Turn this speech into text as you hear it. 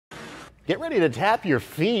Get ready to tap your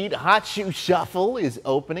feet. Hot Shoe Shuffle is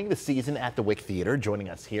opening the season at the Wick Theater. Joining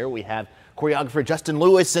us here, we have choreographer Justin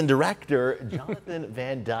Lewis and director Jonathan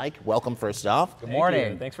Van Dyke. Welcome, first off. Good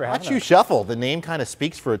morning. Thanks for having us. Hot Shoe Shuffle, the name kind of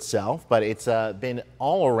speaks for itself, but it's been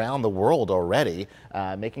all around the world already,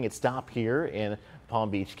 making its stop here in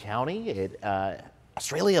Palm Beach County,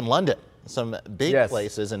 Australia and London. Some big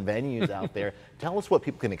places and venues out there. Tell us what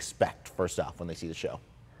people can expect, first off, when they see the show.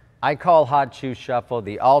 I call Hot Shoe Shuffle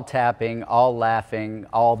the all tapping, all laughing,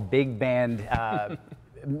 all big band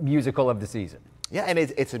musical of the season. Yeah, and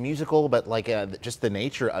it's a musical, but like just the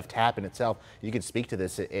nature of tap in itself, you could speak to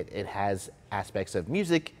this. It has aspects of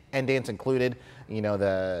music and dance included. You know,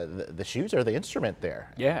 the shoes are the instrument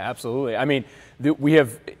there. Yeah, absolutely. I mean, we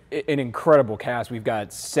have an incredible cast. We've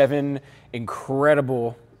got 7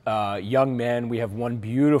 incredible young men. We have one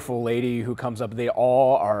beautiful lady who comes up. They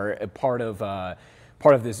all are a part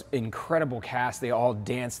of this incredible cast. They all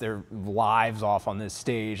dance their lives off on this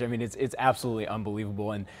stage. I mean, it's absolutely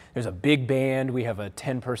unbelievable. And there's a big band. We have a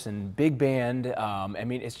 10-person big band. I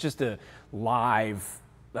mean, it's just a live,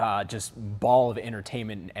 just ball of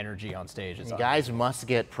entertainment and energy on stage. You guys must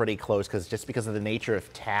get pretty close because of the nature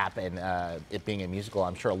of tap and it being a musical.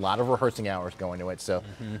 I'm sure a lot of rehearsing hours go into it. So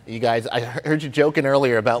you guys, I heard you joking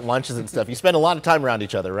earlier about lunches and stuff. You spend a lot of time around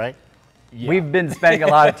each other, right? Yeah. We've been spending a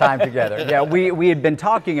lot of time together. Yeah, we had been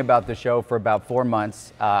talking about the show for about 4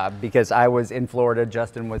 months because I was in Florida,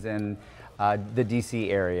 Justin was in the DC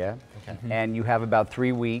area, and you have about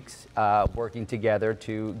 3 weeks working together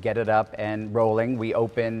to get it up and rolling. We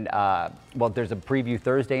open, well, there's a preview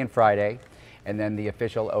Thursday and Friday, and then the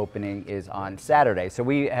official opening is on Saturday. So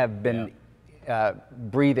we have been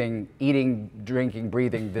eating, drinking,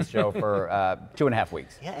 breathing this show for 2.5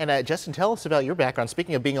 weeks. Yeah, and Justin, tell us about your background.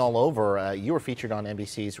 Speaking of being all over, you were featured on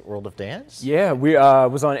NBC's World of Dance. Yeah, we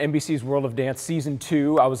was on NBC's World of Dance Season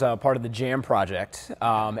 2. I was part of the Jam Project,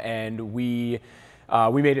 and we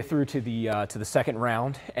made it through to the second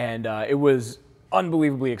round, and it was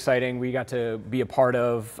unbelievably exciting. We got to be a part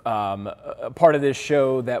of this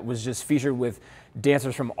show that was just featured with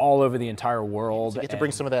dancers from all over the entire world. So you get to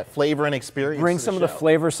bring some of that flavor and experience. Bring some of the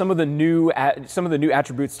flavor, some of the new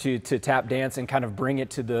attributes to tap dance, and kind of bring it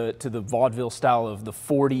to the vaudeville style of the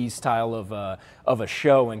 '40s style of a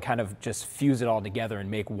show, and kind of just fuse it all together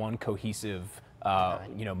and make one cohesive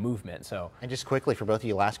movement. So, and just quickly for both of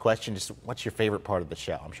you, last question, just what's your favorite part of the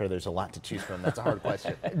show? I'm sure there's a lot to choose from. That's a hard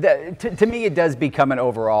question. To me, it does become an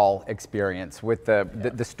overall experience with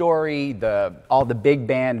the story, all the big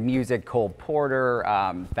band music, Cole Porter,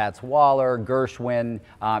 Fats Waller, Gershwin,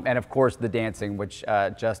 and of course the dancing, which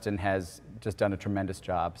Justin has just done a tremendous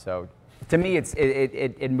job. So to me,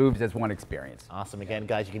 it moves as one experience. Awesome. Again,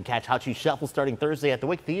 guys, you can catch Hot Shoe Shuffle starting Thursday at the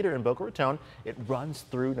Wick Theater in Boca Raton. It runs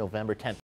through November 10th.